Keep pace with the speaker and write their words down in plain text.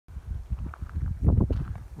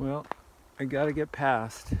Well, I gotta get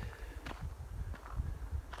past.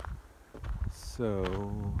 So,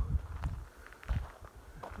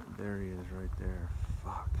 there he is right there.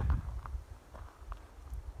 Fuck.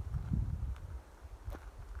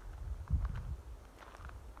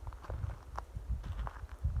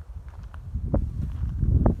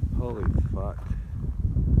 Holy fuck.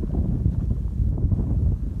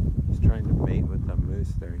 He's trying to mate with the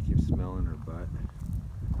moose there. He keeps smelling her butt.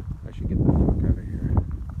 I should get the fuck out of here.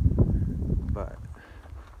 But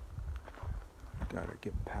I gotta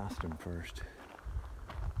get past him first.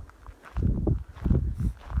 I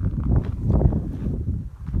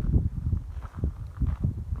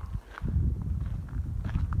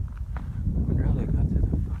wonder how they got to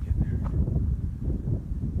the fucking...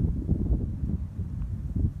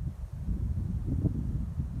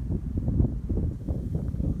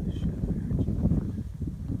 Holy shit, I heard you.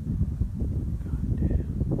 God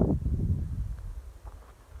damn.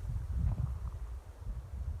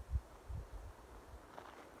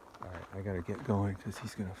 Alright, I gotta get going because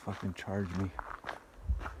he's gonna fucking charge me.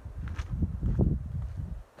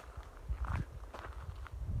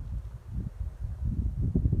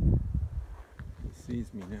 He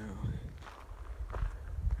sees me now.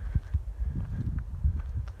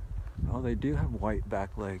 Oh, they do have white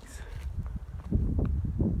back legs.